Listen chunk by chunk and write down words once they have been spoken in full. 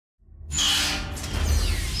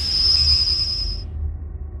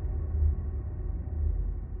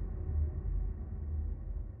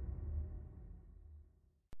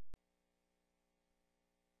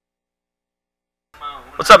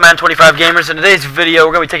What's up, Madden 25 gamers? In today's video,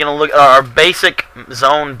 we're going to be taking a look at our basic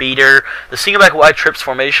zone beater, the single back wide trips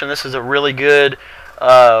formation. This is a really good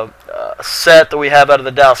set that we have out of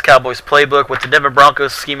the Dallas Cowboys playbook with the Denver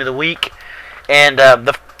Broncos scheme of the week. And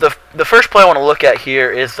the first play I want to look at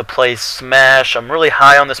here is the play smash. I'm really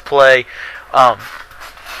high on this play.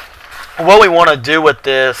 What we want to do with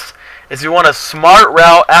this is we want a smart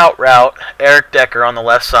out route Eric Decker on the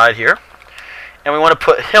left side here. And we want to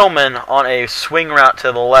put Hillman on a swing route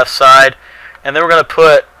to the left side. And then we're going to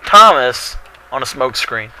put Thomas on a smoke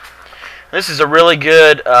screen. This is a really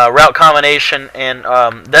good route combination, and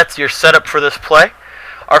that's your setup for this play.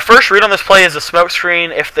 Our first read on this play is a smoke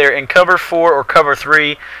screen. If they're in cover 4 or cover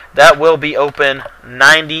 3, that will be open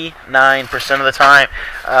 99% of the time.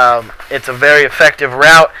 It's a very effective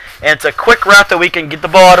route, and it's a quick route that we can get the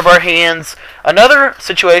ball out of our hands. Another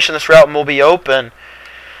situation this route will be open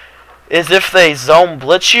is if they zone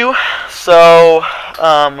blitz you. So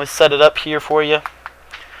we set it up here for you.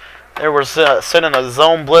 There we're sending a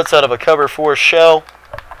zone blitz out of a cover 4 shell,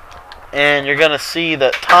 and you're going to see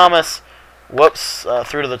that Thomas,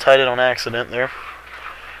 threw to the tight end on accident there.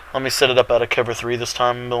 Let me set it up out of cover 3 this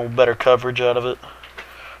time, a little better coverage out of it.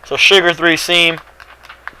 So sugar 3 seam,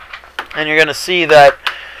 and you're going to see that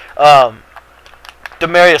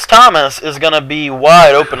Demaryius Thomas is going to be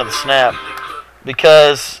wide open at the snap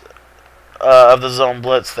because of the zone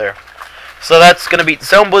blitz there. So that's going to beat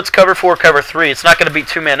zone blitz, cover 4, cover 3. It's not going to beat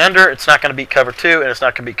 2-man under. It's not going to beat cover 2, and it's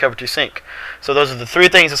not going to beat cover 2 sink. So those are the three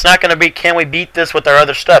things it's not going to beat. Can we beat this with our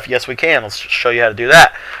other stuff? Yes, we can. Let's show you how to do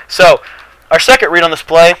that. So our second read on this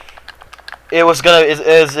play, it was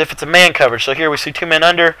is if it's a man coverage. So here we see 2-man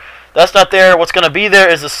under. That's not there. What's going to be there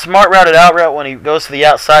is a smart routed out route when he goes to the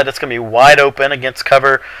outside. That's going to be wide open against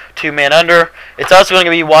cover 2-man under. It's also going to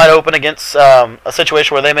be wide open against a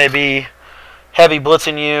situation where they may be heavy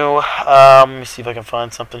blitzing you. Let me see if I can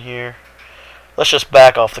find something here. Let's just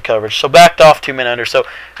back off the coverage. So backed off 2-man under. So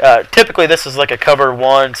typically this is like a cover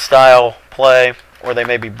 1 style play where they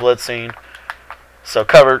may be blitzing. So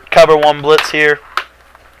cover 1 blitz here.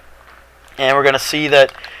 And we're going to see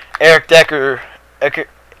that Eric Decker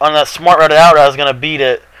on that smart routed out route is going to beat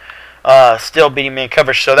it, still beating man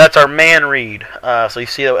coverage. So that's our man read. So you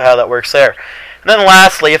see how that works there. And then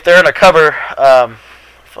lastly, if they're in a cover,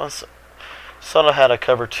 sort of had a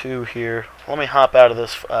cover 2 here. Let me hop out of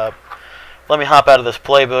this. Let me hop out of this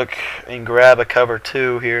playbook and grab a cover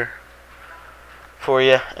 2 here for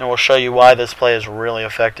you, and we'll show you why this play is really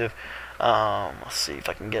effective. Let's see if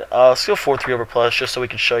I can get. Let's go 4-3 over plus just so we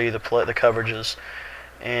can show you the coverages,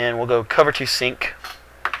 and we'll go cover 2 sink,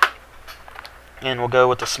 and we'll go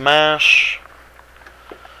with the smash.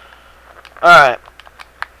 All right.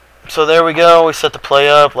 So there we go. We set the play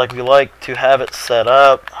up like we like to have it set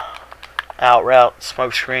up. Out route,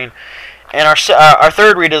 smoke screen, and our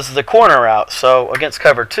third read is the corner route. So against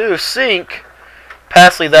cover 2 sink,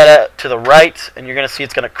 pass lead that to the right, and you're going to see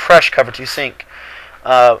it's going to crush cover 2 sink.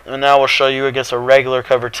 And now we'll show you against a regular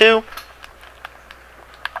cover 2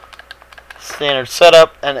 standard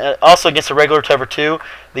setup, and also against a regular cover 2,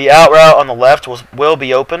 the out route on the left will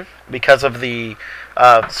be open because of the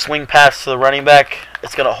swing pass to the running back.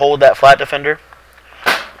 It's going to hold that flat defender.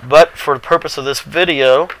 But for the purpose of this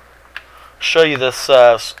video, show you this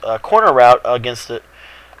corner route against it.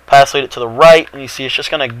 Pass lead it to the right, and you see it's just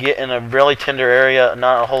going to get in a really tender area.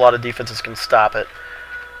 Not a whole lot of defenses can stop it.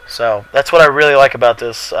 So that's what I really like about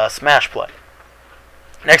this smash play.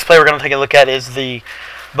 Next play we're going to take a look at is the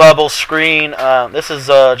bubble screen. This is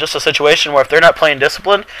just a situation where if they're not playing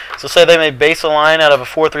disciplined, so say they may base a line out of a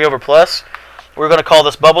 4-3 over plus, we're going to call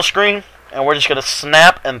this bubble screen, and we're just going to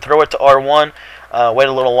snap and throw it to R1. Wait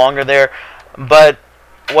a little longer there. But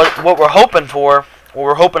what we're hoping for, what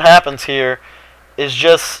we're hoping happens here, is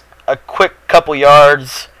just a quick couple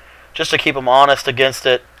yards just to keep them honest against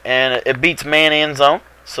it, and it beats man and zone.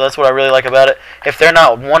 So that's what I really like about it. If they're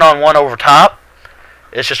not one-on-one over top,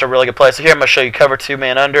 it's just a really good play. So here I'm going to show you cover 2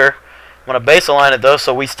 man under. I'm going to base align it though,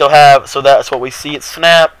 so we still have, so that's what we see it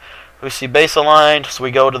snap. We see base aligned, so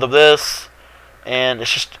we go to this, and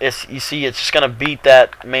you see it's just going to beat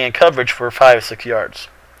that man coverage for 5-6 yards.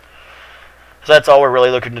 So that's all we're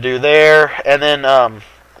really looking to do there. And then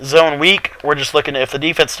zone weak, we're just looking at if the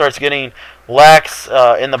defense starts getting lax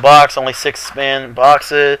in the box, only 6-man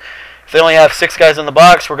boxes. If they only have 6 guys in the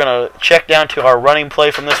box, we're going to check down to our running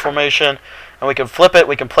play from this formation, and we can flip it.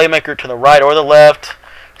 We can playmaker to the right or the left.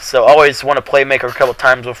 So always want to playmaker a couple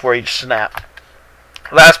times before each snap.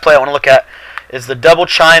 Last play I want to look at is the double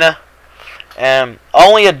China. And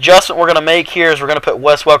only adjustment we're going to make here is we're going to put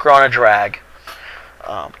Wes Welker on a drag.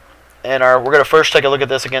 And we're going to first take a look at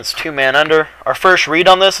this against 2-man under. Our first read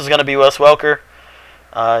on this is going to be Wes Welker.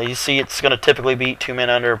 You see it's going to typically beat 2 men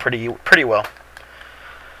under pretty well.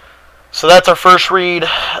 So that's our first read.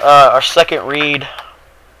 Our second read,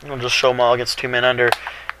 I'll just show them all against 2 men under,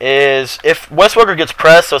 is if Wes Welker gets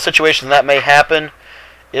pressed, so a situation that may happen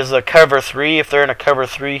is a cover 3. If they're in a cover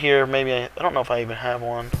 3 here, maybe I don't know if I even have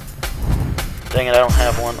one. Dang it, I don't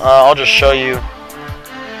have one. I'll just show you.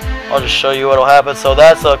 I'll just show you what'll happen. So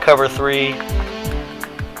that's a cover 3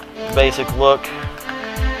 basic look.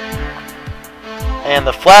 And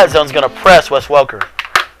the flat zone's going to press Wes Welker.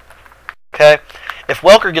 Okay? If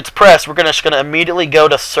Welker gets pressed, we're just going to immediately go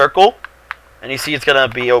to circle. And you see it's going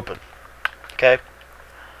to be open. Okay?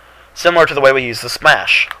 Similar to the way we use the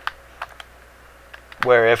smash.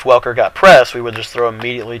 Where if Welker got pressed, we would just throw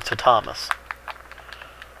immediately to Thomas.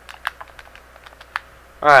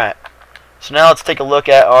 Alright. So now let's take a look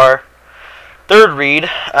at our third read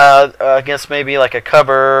against maybe like a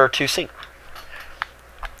cover 2 sink.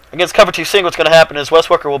 Against cover 2 sink, what's going to happen is Wes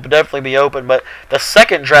Welker will definitely be open, but the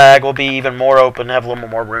second drag will be even more open and have a little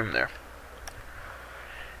more room there.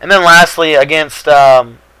 And then lastly, against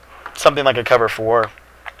something like a cover 4,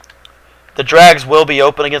 the drags will be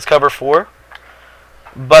open against cover 4.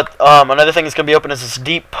 But another thing that's going to be open is this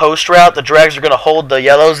deep post route. The drags are going to hold the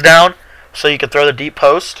yellows down so you can throw the deep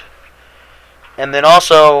post. And then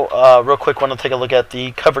also, real quick, want to take a look at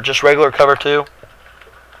the cover, just regular cover 2.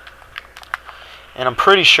 And I'm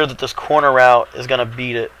pretty sure that this corner route is going to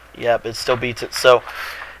beat it. Yep, it still beats it. So,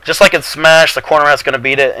 just like in Smash, the corner route's going to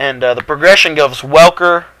beat it. And the progression goes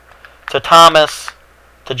Welker to Thomas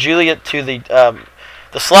to Juliet to the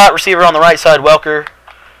slot receiver on the right side, Welker,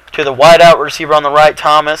 to the wide out receiver on the right,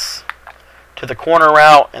 Thomas, to the corner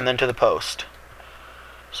route, and then to the post.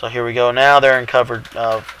 So here we go. Now they're in cover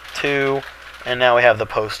 2, and now we have the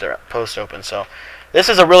post open. So this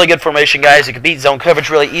is a really good formation, guys. You can beat zone coverage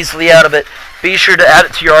really easily out of it. Be sure to add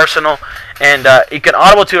it to your arsenal. And you can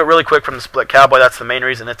audible to it really quick from the split cowboy. That's the main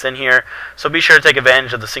reason it's in here. So be sure to take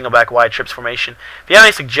advantage of the single back wide trips formation. If you have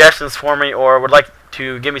any suggestions for me or would like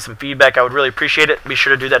to give me some feedback, I would really appreciate it. Be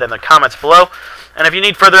sure to do that in the comments below. And if you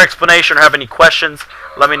need further explanation or have any questions,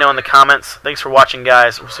 let me know in the comments. Thanks for watching,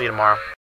 guys. We'll see you tomorrow.